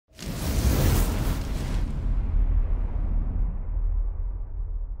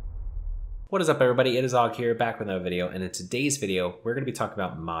What is up, everybody? It is Og here, back with another video, and in today's video, we're going to be talking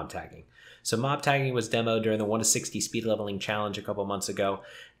about mob tagging. So mob tagging was demoed during the 1 to 60 speed leveling challenge a couple months ago,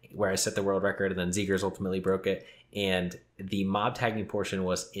 where I set the world record and then Zeegers ultimately broke it, and the mob tagging portion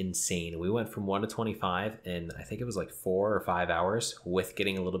was insane. We went from 1 to 25 in, I think it was like 4 or 5 hours with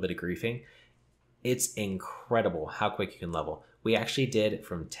getting a little bit of griefing. It's incredible how quick you can level. We actually did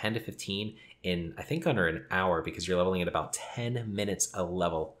from 10 to 15 in, I think, under an hour, because you're leveling at about 10 minutes a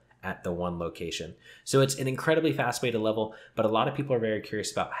level at the one location. So it's an incredibly fast way to level, but a lot of people are very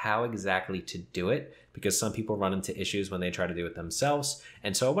curious about how exactly to do it, because some people run into issues when they try to do it themselves.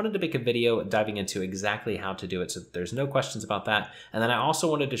 And so I wanted to make a video diving into exactly how to do it so that there's no questions about that. And then I also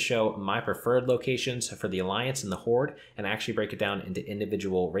wanted to show my preferred locations for the Alliance and the Horde, and actually break it down into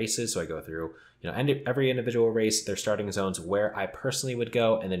individual races. So I go through, every individual race, their starting zones, where I personally would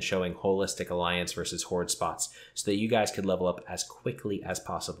go, and then showing holistic Alliance versus Horde spots so that you guys could level up as quickly as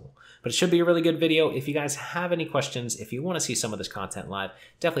possible. But it should be a really good video. If you guys have any questions, if you want to see some of this content live,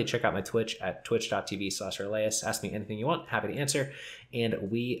 definitely check out my Twitch at twitch.tv/Arleus. Ask me anything you want, happy to answer. And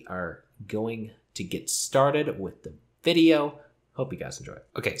we are going to get started with the video. Hope you guys enjoy it.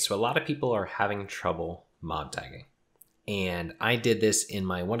 Okay, so a lot of people are having trouble mob tagging. And I did this in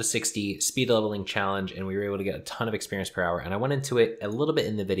my 1 to 60 speed leveling challenge, and we were able to get a ton of experience per hour. And I went into it a little bit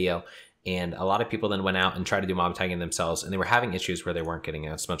in the video, and a lot of people then went out and tried to do mob tagging themselves, and they were having issues where they weren't getting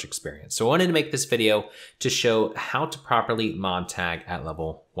as much experience. So I wanted to make this video to show how to properly mob tag at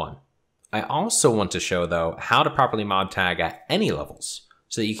level 1. I also want to show, though, how to properly mob tag at any levels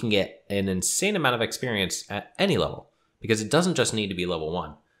so that you can get an insane amount of experience at any level, because it doesn't just need to be level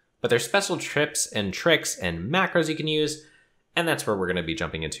 1. But there's special tips and tricks and macros you can use, and that's where we're going to be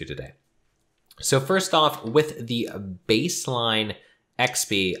jumping into today. So first off, with the baseline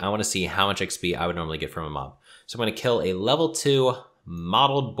XP, I want to see how much XP I would normally get from a mob. So I'm going to kill a level 2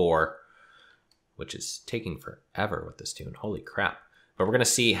 mottled boar, which is taking forever with this tune. Holy crap. But we're going to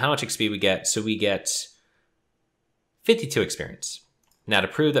see how much XP we get. So we get 52 experience. Now, to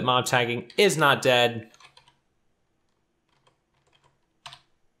prove that mob tagging is not dead,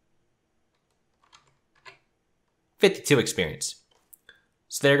 $52 experience.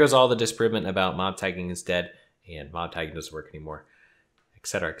 So there goes all the disprovement about mob tagging is dead and mob tagging doesn't work anymore,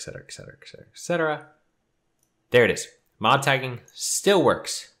 etc., etc., etc., etc., etc. There it is. Mob tagging still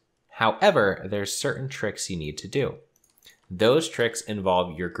works. However, there's certain tricks you need to do. Those tricks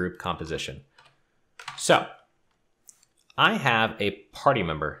involve your group composition. So, I have a party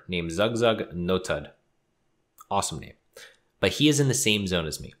member named Zugzug Notud. Awesome name. But he is in the same zone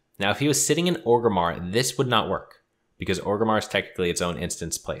as me. Now, if he was sitting in Orgrimmar, this would not work, because Orgrimmar is technically its own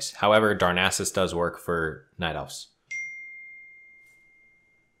instance place. However, Darnassus does work for Night Elves.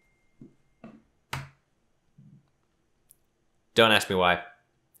 Don't ask me why.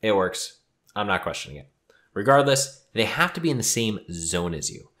 It works. I'm not questioning it. Regardless, they have to be in the same zone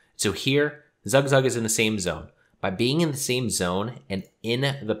as you. So here, Zugzug is in the same zone. By being in the same zone and in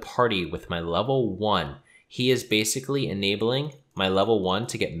the party with my level 1, he is basically enabling my level 1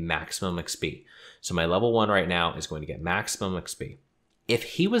 to get maximum XP. So my level 1 right now is going to get maximum XP. If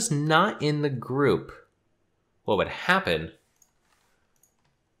he was not in the group, what would happen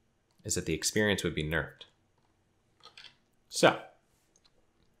is that the experience would be nerfed. So,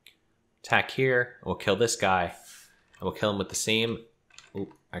 attack here, we'll kill this guy, and we'll kill him with the same...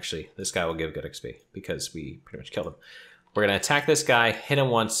 Ooh, actually, this guy will give good XP, because we pretty much killed him. We're going to attack this guy, hit him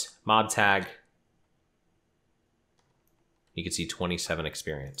once, mob tag. You can see 27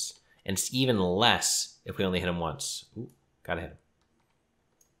 experience. And it's even less if we only hit him once. Ooh, gotta hit him.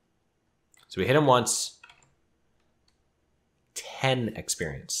 So we hit him once, 10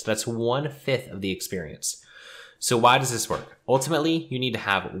 experience. That's 1/5 of the experience. So why does this work? Ultimately, you need to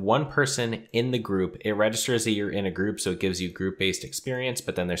have one person in the group. It registers that you're in a group, so it gives you group-based experience,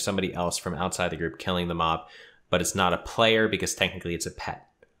 but then there's somebody else from outside the group killing the mob, but it's not a player because technically it's a pet.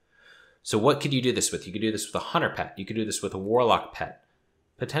 So what could you do this with? You could do this with a hunter pet. You could do this with a warlock pet.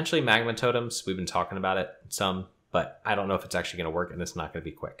 Potentially magma totems. We've been talking about it some, but I don't know if it's actually going to work, and it's not going to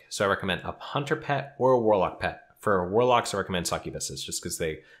be quick. So I recommend a hunter pet or a warlock pet. For warlocks, I recommend succubuses, just because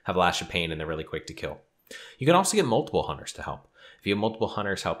they have Lash of Pain and they're really quick to kill. You can also get multiple hunters to help. If you have multiple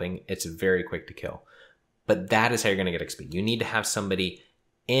hunters helping, it's very quick to kill. But that is how you're going to get XP. You need to have somebody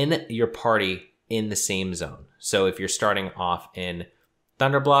in your party in the same zone. So if you're starting off in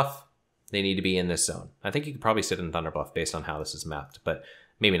Thunderbluff, they need to be in this zone. I think you could probably sit in Thunderbluff based on how this is mapped, but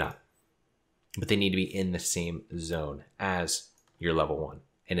maybe not. But they need to be in the same zone as your level 1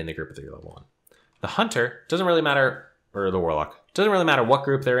 and in the group with your level 1. The hunter doesn't really matter, or the warlock, doesn't really matter what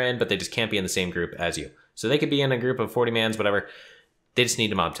group they're in, but they just can't be in the same group as you. So they could be in a group of 40 mans, whatever. They just need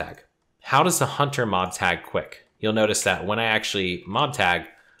to mob tag. How does the hunter mob tag quick? You'll notice that when I actually mob tag,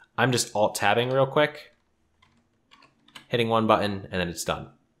 I'm just alt-tabbing real quick, hitting one button, and then it's done.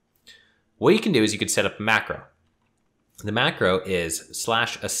 What you can do is you can set up a macro. The macro is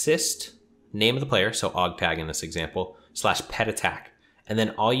 /assist, name of the player, so augtag in this example, /pet attack. And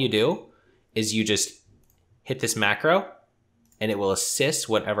then all you do is you just hit this macro, and it will assist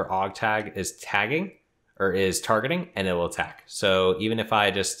whatever augtag is tagging, or is targeting, and it will attack. So even if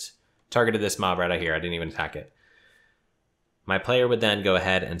I just targeted this mob right out here, I didn't even attack it, my player would then go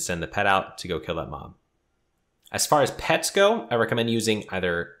ahead and send the pet out to go kill that mob. As far as pets go, I recommend using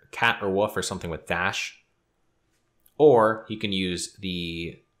either cat or wolf or something with dash, or you can use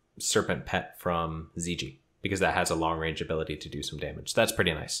the serpent pet from ZG, because that has a long range ability to do some damage. That's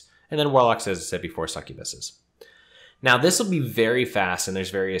pretty nice. And then warlocks, as I said before, succubuses. Now this will be very fast, and there's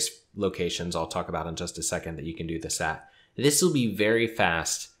various locations I'll talk about in just a second that you can do this at. This will be very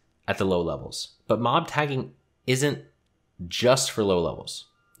fast at the low levels, but mob tagging isn't just for low levels.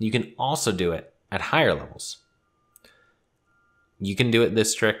 You can also do it at higher levels. You can do it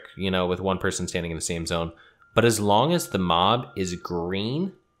this trick, with one person standing in the same zone, but as long as the mob is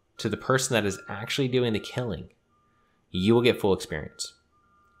green to the person that is actually doing the killing, you will get full experience.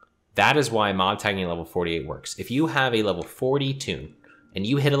 That is why mob tagging level 48 works. If you have a level 40 tune and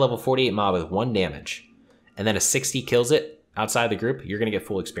you hit a level 48 mob with 1 damage and then a 60 kills it outside the group, you're going to get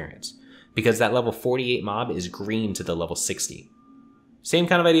full experience because that level 48 mob is green to the level 60. Same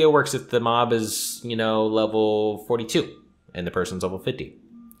kind of idea works if the mob is, level 42 and the person's level 50.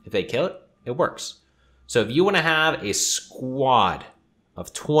 If they kill it, it works. So if you want to have a squad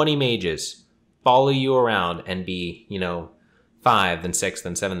of 20 mages follow you around and be, 5, then 6,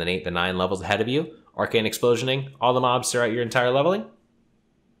 then 7, then 8, then 9 levels ahead of you, arcane explosioning all the mobs throughout your entire leveling,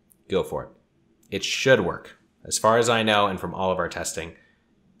 go for it. It should work. As far as I know, and from all of our testing,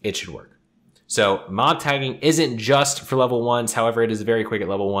 it should work. So mob tagging isn't just for level 1s, however, it is very quick at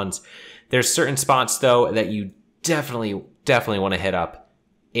level 1s. There's certain spots, though, that you definitely want to hit up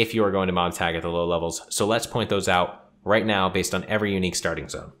if you are going to mob tag at the low levels. So let's point those out right now based on every unique starting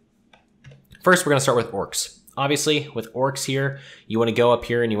zone. First, we're going to start with orcs. Obviously, with orcs here, you want to go up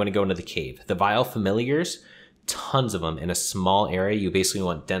here and you want to go into the cave. The vile familiars, tons of them in a small area. You basically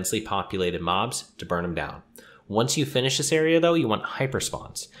want densely populated mobs to burn them down. Once you finish this area, though, you want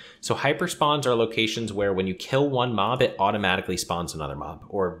hyperspawns. So hyperspawns are locations where when you kill one mob, it automatically spawns another mob,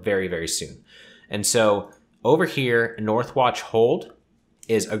 or very, very soon. And so over here, Northwatch Hold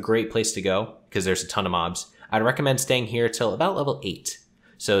is a great place to go because there's a ton of mobs. I'd recommend staying here till about level 8.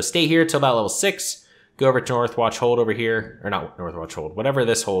 So stay here till about level 6. Go over to Northwatch Hold over here, or not Northwatch Hold, whatever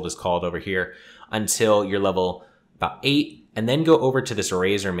this hold is called over here, until you're level about 8, and then go over to this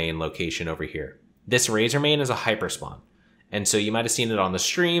Razor Main location over here. This Razor Main is a hyperspawn, and so you might have seen it on the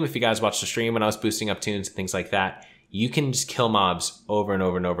stream. If you guys watched the stream when I was boosting up tunes and things like that, you can just kill mobs over and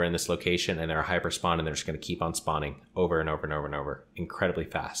over and over in this location, and they're a hyperspawn, and they're just going to keep on spawning over and over and over and over, incredibly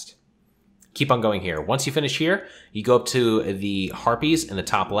fast. Keep on going here. Once you finish here, you go up to the Harpies in the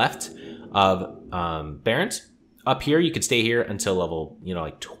top left of Barons. Up here, you could stay here until level,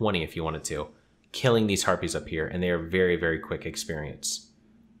 like 20 if you wanted to, killing these Harpies up here, and they are very, very quick experience.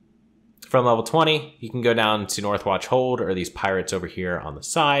 From level 20, you can go down to Northwatch Hold or these pirates over here on the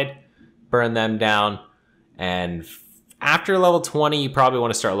side, burn them down, and after level 20, you probably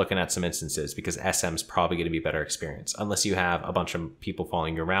want to start looking at some instances because SM is probably going to be better experience, unless you have a bunch of people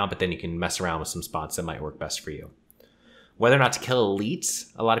following you around, but then you can mess around with some spots that might work best for you. Whether or not to kill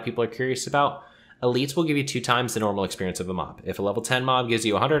elites, a lot of people are curious about. Elites will give you 2 times the normal experience of a mob. If a level 10 mob gives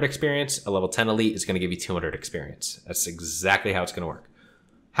you 100 experience, a level 10 elite is going to give you 200 experience. That's exactly how it's going to work.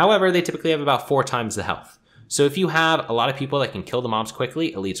 However, they typically have about 4 times the health. So if you have a lot of people that can kill the mobs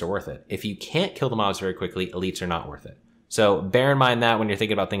quickly, elites are worth it. If you can't kill the mobs very quickly, elites are not worth it. So bear in mind that when you're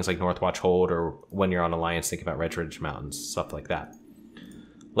thinking about things like Northwatch Hold or when you're on Alliance, think about Red Ridge Mountains, stuff like that.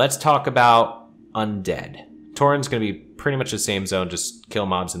 Let's talk about Undead. Tauren's going to be pretty much the same zone, just kill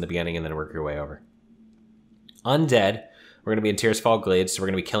mobs in the beginning and then work your way over. Undead, we're going to be in Tearsfall Glades, so we're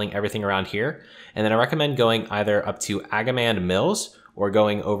going to be killing everything around here. And then I recommend going either up to Agamand Mills or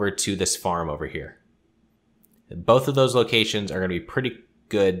going over to this farm over here. Both of those locations are going to be pretty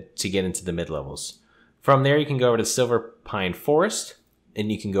good to get into the mid-levels. From there, you can go over to Silver Pine Forest,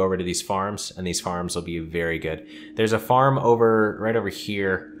 and you can go over to these farms, and these farms will be very good. There's a farm right over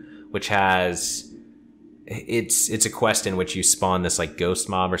here, which has... It's a quest in which you spawn this like ghost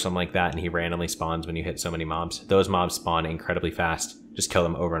mob or something like that, and he randomly spawns when you hit so many mobs. Those mobs spawn incredibly fast. Just kill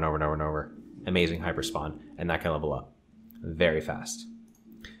them over and over and over and over. Amazing hyper spawn, and that can level up very fast.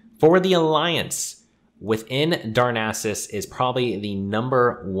 For the Alliance, within Darnassus is probably the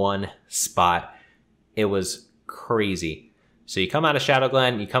 #1 spot. It was crazy. So you come out of Shadow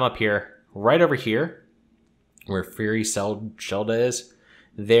Glen, you come up here, right over here, where Fury Shelda is,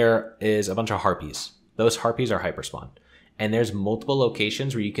 there is a bunch of harpies. Those harpies are hyperspawn. And there's multiple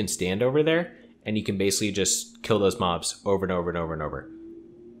locations where you can stand over there, and you can basically just kill those mobs over and over and over and over.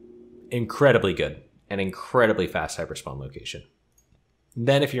 Incredibly good, and incredibly fast hyperspawn location.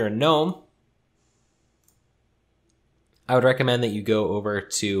 Then if you're a gnome, I would recommend that you go over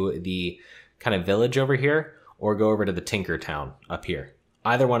to the kind of village over here, or go over to the Tinker Town up here.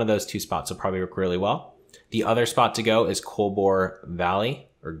 Either one of those two spots will probably work really well. The other spot to go is Kolbor Valley,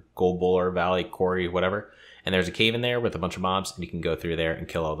 or Golbor Valley, Quarry, whatever. And there's a cave in there with a bunch of mobs, and you can go through there and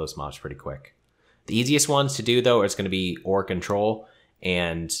kill all those mobs pretty quick. The easiest ones to do, though, is going to be Orc and Troll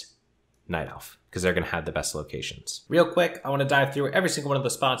and Night Elf, because they're going to have the best locations. Real quick, I want to dive through every single one of the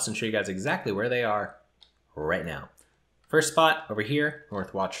spots and show you guys exactly where they are right now. First spot over here,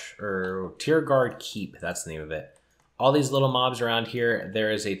 Northwatch, or Tierguard Keep, that's the name of it. All these little mobs around here,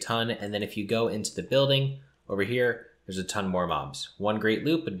 there is a ton, and then if you go into the building over here, there's a ton more mobs. One great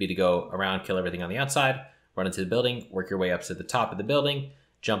loop would be to go around, kill everything on the outside, run into the building, work your way up to the top of the building,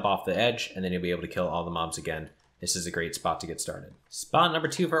 jump off the edge, and then you'll be able to kill all the mobs again. This is a great spot to get started. Spot number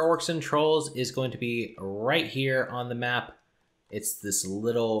 2 for Orcs and Trolls is going to be right here on the map. It's this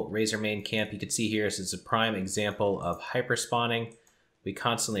little Razormane camp you can see here. So it's a prime example of hyper spawning. We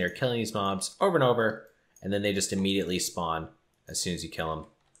constantly are killing these mobs over and over, and then they just immediately spawn as soon as you kill them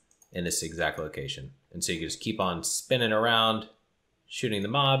in this exact location. And so you can just keep on spinning around, shooting the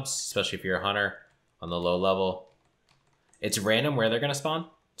mobs, especially if you're a hunter on the low level. It's random where they're going to spawn,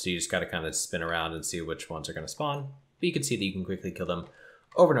 so you just got to kind of spin around and see which ones are going to spawn. But you can see that you can quickly kill them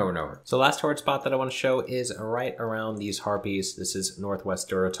over and over and over. So last horde spot that I want to show is right around these harpies. This is Northwest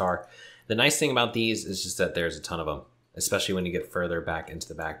Durotar. The nice thing about these is just that there's a ton of them, especially when you get further back into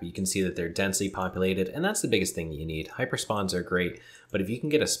the back. But you can see that they're densely populated, and that's the biggest thing you need. Hyperspawns are great, but if you can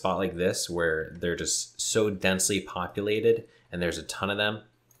get a spot like this where they're just so densely populated and there's a ton of them,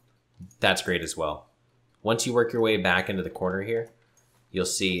 that's great as well. Once you work your way back into the corner here, you'll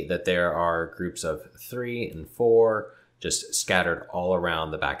see that there are groups of 3 and 4 just scattered all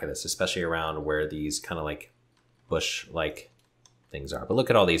around the back of this, especially around where these kind of like bush-like things are. But look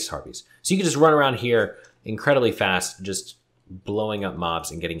at all these harpies. So you can just run around here incredibly fast, just blowing up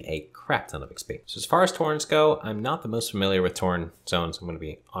mobs and getting a crap ton of XP. So as far as Taurens go, I'm not the most familiar with Tauren zones, I'm going to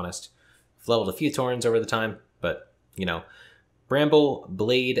be honest. I've leveled a few Taurens over the time, but you know, Bramble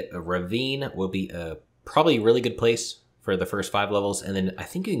Blade Ravine will be a probably a really good place for the first 5 levels, and then I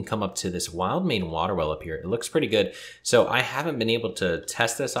think you can come up to this Wildmane Waterwell up here. It looks pretty good. So I haven't been able to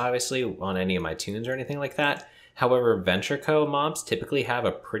test this, obviously, on any of my tunes or anything like that. However, Venture Co. mobs typically have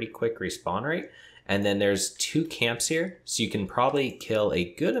a pretty quick respawn rate, and then there's 2 camps here, so you can probably kill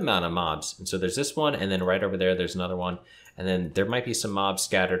a good amount of mobs. And so there's this one, and then right over there, there's another one, and then there might be some mobs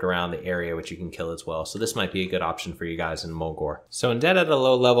scattered around the area which you can kill as well. So this might be a good option for you guys in Mulgore. So Undead at a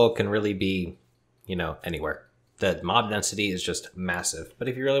low level can really be, you know, anywhere. The mob density is just massive. But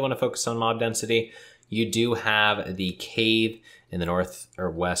if you really want to focus on mob density, you do have the cave in the north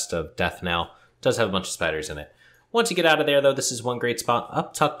or west of Death Knell. It does have a bunch of spiders in it. Once you get out of there, though, this is one great spot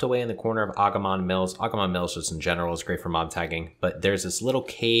up tucked away in the corner of Aghaman Mills. Aghaman Mills just in general is great for mob tagging, but there's this little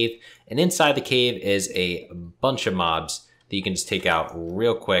cave, and inside the cave is a bunch of mobs that you can just take out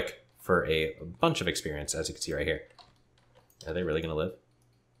real quick for a bunch of experience, as you can see right here. Are they really going to live?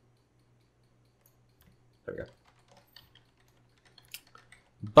 There we go.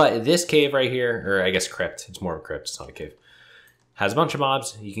 But this cave right here, or I guess crypt, it's more of a crypt, it's not a cave, has a bunch of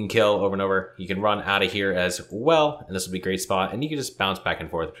mobs you can kill over and over. You can run out of here as well, and this will be a great spot. And you can just bounce back and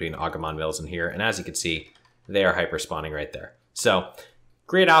forth between Aghaman Mills and here. And as you can see, they are hyper spawning right there. So,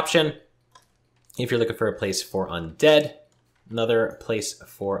 great option if you're looking for a place for Undead. Another place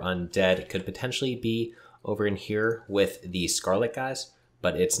for Undead could potentially be over in here with the Scarlet guys,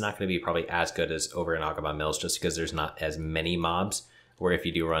 but it's not going to be probably as good as over in Aghaman Mills just because there's not as many mobs. Where if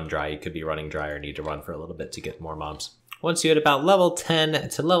you do run dry, you could be running dry or need to run for a little bit to get more mobs. Once you hit about level 10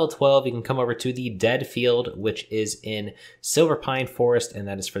 to level 12, you can come over to the Dead Field, which is in Silver Pine Forest, and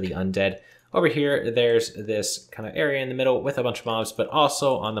that is for the Undead. Over here, there's this kind of area in the middle with a bunch of mobs, but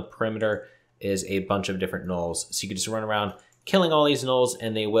also on the perimeter is a bunch of different gnolls. So you can just run around killing all these gnolls,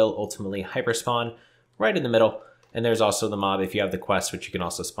 and they will ultimately hyperspawn right in the middle. And there's also the mob if you have the quest, which you can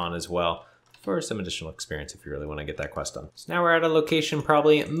also spawn as well, for some additional experience if you really want to get that quest done. So now we're at a location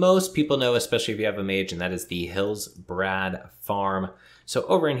probably most people know, especially if you have a mage, and that is the Hillsbrad Farm. So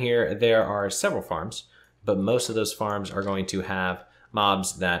over in here, there are several farms, but most of those farms are going to have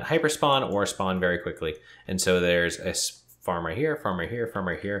mobs that hyperspawn or spawn very quickly. And so there's a farm right here, farm right here, farm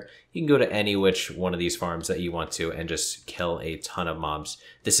right here. You can go to any which one of these farms that you want to and just kill a ton of mobs.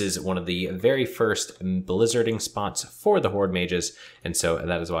 This is one of the very first blizzarding spots for the Horde mages, and so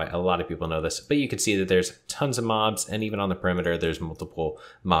that is why a lot of people know this. But you can see that there's tons of mobs, and even on the perimeter there's multiple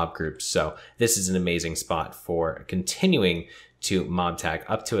mob groups. So this is an amazing spot for continuing to mob tag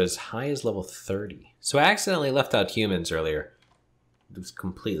up to as high as level 30. So I accidentally left out humans earlier. It was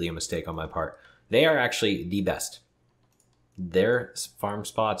completely a mistake on my part. They are actually the best. Their farm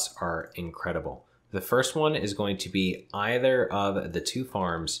spots are incredible. The first one is going to be either of the two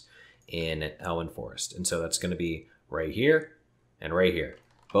farms in Elwyn Forest. And so that's going to be right here and right here.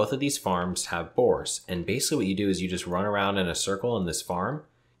 Both of these farms have boars. And basically what you do is you just run around in a circle in this farm,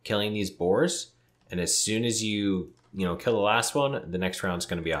 killing these boars. And as soon as you kill the last one, the next round's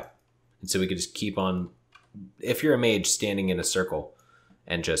going to be up. And so we could just keep on, if you're a mage, standing in a circle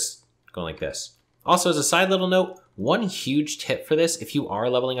and just going like this. Also, as a side little note, one huge tip for this, if you are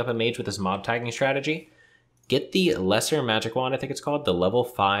leveling up a mage with this mob tagging strategy, get the lesser magic wand, I think it's called, the level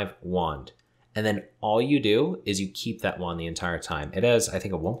 5 wand. And then all you do is you keep that wand the entire time. It has, I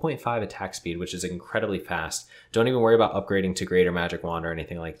think, a 1.5 attack speed, which is incredibly fast. Don't even worry about upgrading to greater magic wand or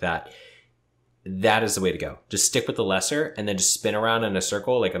anything like that. That is the way to go. Just stick with the lesser and then just spin around in a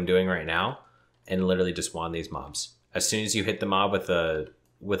circle like I'm doing right now and literally just wand these mobs. As soon as you hit the mob with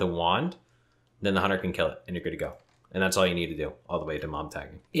a wand, then the hunter can kill it and you're good to go. And that's all you need to do all the way to mob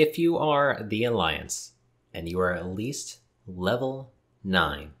tagging. If you are the Alliance and you are at least level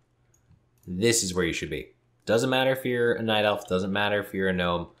 9, this is where you should be. Doesn't matter if you're a night elf, doesn't matter if you're a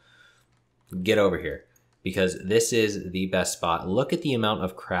gnome, get over here because this is the best spot. Look at the amount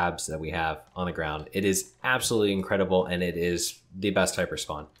of crabs that we have on the ground. It is absolutely incredible and it is the best hyper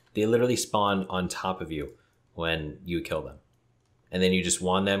spawn. They literally spawn on top of you when you kill them. And then you just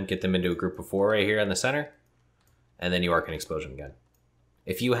wand them, get them into a group of 4 right here in the center, and then you arc an explosion again.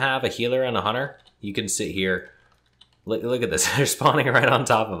 If you have a healer and a hunter, you can sit here. Look at this. They're spawning right on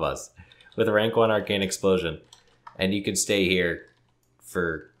top of us with a rank 1 arcane explosion. And you can stay here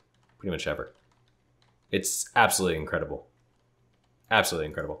for pretty much ever. It's absolutely incredible. Absolutely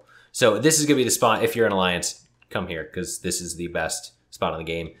incredible. So this is going to be the spot. If you're an Alliance, come here because this is the best spot in the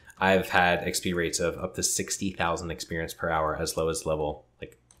game. I've had XP rates of up to 60,000 experience per hour as low as level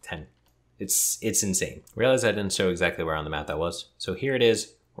like 10. It's insane. Realize I didn't show exactly where on the map that was. So here it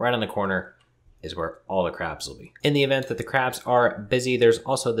is, right on the corner is where all the crabs will be. In the event that the crabs are busy, there's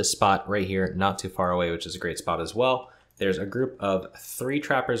also this spot right here, not too far away, which is a great spot as well. There's a group of 3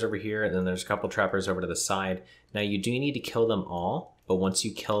 trappers over here, and then there's a couple trappers over to the side. Now you do need to kill them all, but once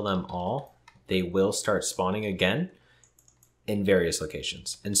you kill them all, they will start spawning again in various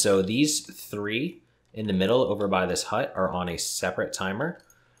locations. And so these 3 in the middle over by this hut are on a separate timer,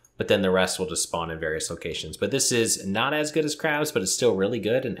 but then the rest will just spawn in various locations. But this is not as good as crabs, but it's still really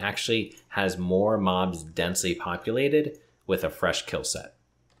good and actually has more mobs densely populated with a fresh kill set.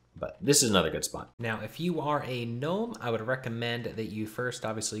 But this is another good spot. Now, if you are a gnome, I would recommend that you first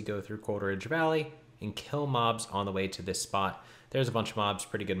obviously go through Cold Ridge Valley and kill mobs on the way to this spot. There's a bunch of mobs,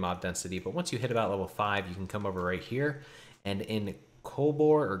 pretty good mob density, but once you hit about level 5, you can come over right here. And in Kolbor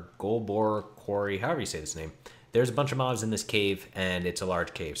or Golbor Quarry, however you say this name, there's a bunch of mobs in this cave, and it's a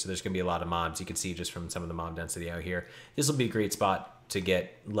large cave, so there's going to be a lot of mobs. You can see just from some of the mob density out here. This will be a great spot to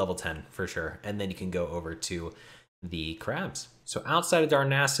get level 10 for sure, and then you can go over to the crabs. So outside of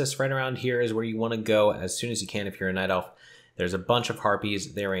Darnassus, right around here is where you want to go as soon as you can if you're a night elf. There's a bunch of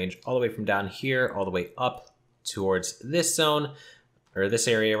harpies. They range all the way from down here all the way up towards this zone, or this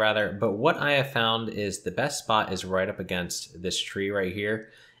area rather. But what I have found is the best spot is right up against this tree right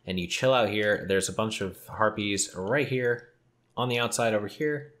here. And you chill out here. There's a bunch of harpies right here, on the outside over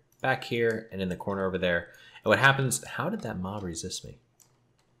here, back here, and in the corner over there. And what happens, how did that mob resist me?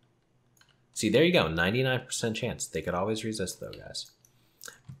 See, there you go, 99% chance. They could always resist though, guys.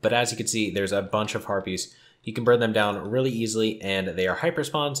 But as you can see, there's a bunch of harpies. You can burn them down really easily, and they are hyper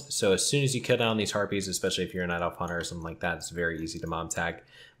spawns. So as soon as you kill down these harpies, especially if you're a night elf hunter or something like that, it's very easy to mob tag.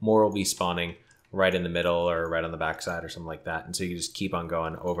 More will be spawning right in the middle or right on the backside or something like that. And so you just keep on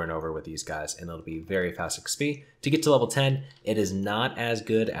going over and over with these guys, and it'll be very fast XP. To get to level 10, it is not as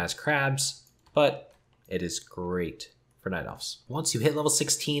good as crabs, but it is great for night elves. Once you hit level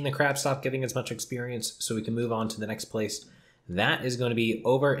 16, the crabs stop giving as much experience, so we can move on to the next place. That is going to be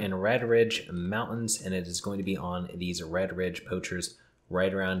over in Red Ridge Mountains, and it is going to be on these Red Ridge poachers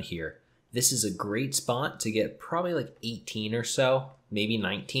right around here. This is a great spot to get probably like 18 or so, maybe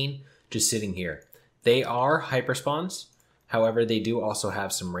 19, just sitting here. They are hyper spawns. However, they do also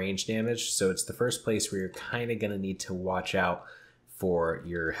have some range damage, so it's the first place where you're kind of going to need to watch out for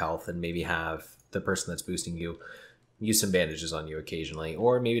your health and maybe have the person that's boosting you use some bandages on you occasionally,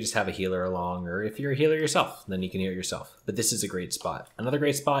 or maybe just have a healer along, or if you're a healer yourself, then you can heal yourself. But this is a great spot. Another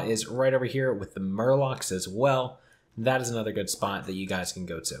great spot is right over here with the Murlocs as well. That is another good spot that you guys can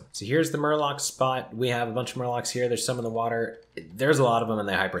go to. So here's the Murloc spot. We have a bunch of Murlocs here. There's some in the water. There's a lot of them and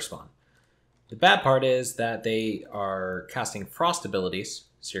they hyperspawn. The bad part is that they are casting frost abilities,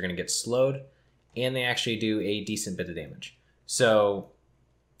 so you're going to get slowed, and they actually do a decent bit of damage. So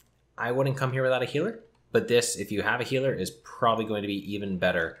I wouldn't come here without a healer. But this, if you have a healer, is probably going to be even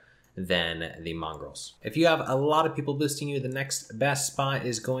better than the mongrels. If you have a lot of people boosting you, the next best spot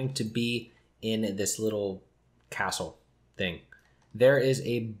is going to be in this little castle thing. There is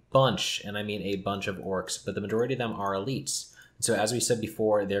a bunch, and I mean a bunch of orcs, but the majority of them are elites. So as we said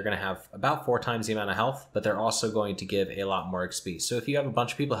before, they're going to have about 4 times the amount of health, but they're also going to give a lot more XP. So if you have a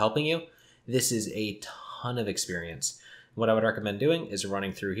bunch of people helping you, this is a ton of experience. What I would recommend doing is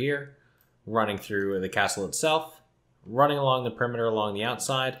running through here, running through the castle itself, running along the perimeter along the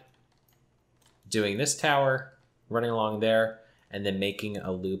outside, doing this tower, running along there, and then making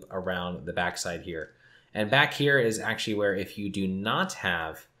a loop around the backside here. And back here is actually where, if you do not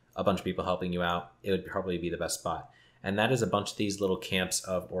have a bunch of people helping you out, it would probably be the best spot. And that is a bunch of these little camps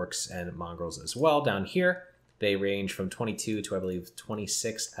of orcs and mongrels as well down here. They range from 22 to, I believe,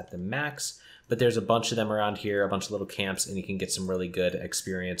 26 at the max. But there's a bunch of them around here, a bunch of little camps, and you can get some really good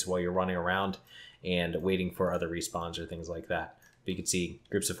experience while you're running around and waiting for other respawns or things like that. But you can see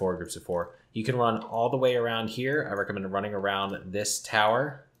groups of 4, groups of 4. You can run all the way around here. I recommend running around this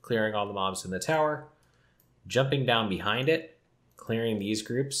tower, clearing all the mobs in the tower, jumping down behind it, clearing these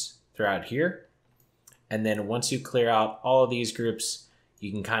groups throughout here. And then once you clear out all of these groups,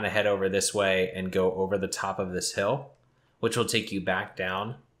 you can kind of head over this way and go over the top of this hill, which will take you back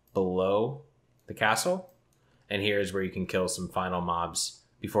down below the castle, and here's where you can kill some final mobs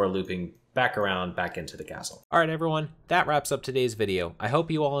before looping back around back into the castle. All right, everyone, that wraps up today's video. I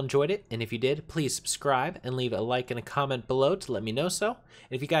hope you all enjoyed it, and if you did, please subscribe and leave a like and a comment below to let me know so.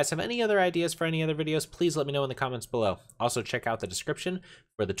 And if you guys have any other ideas for any other videos, please let me know in the comments below. Also, check out the description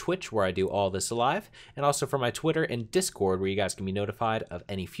for the Twitch where I do all this live, and also for my Twitter and Discord where you guys can be notified of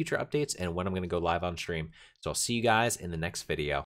any future updates and when I'm going to go live on stream. So I'll see you guys in the next video.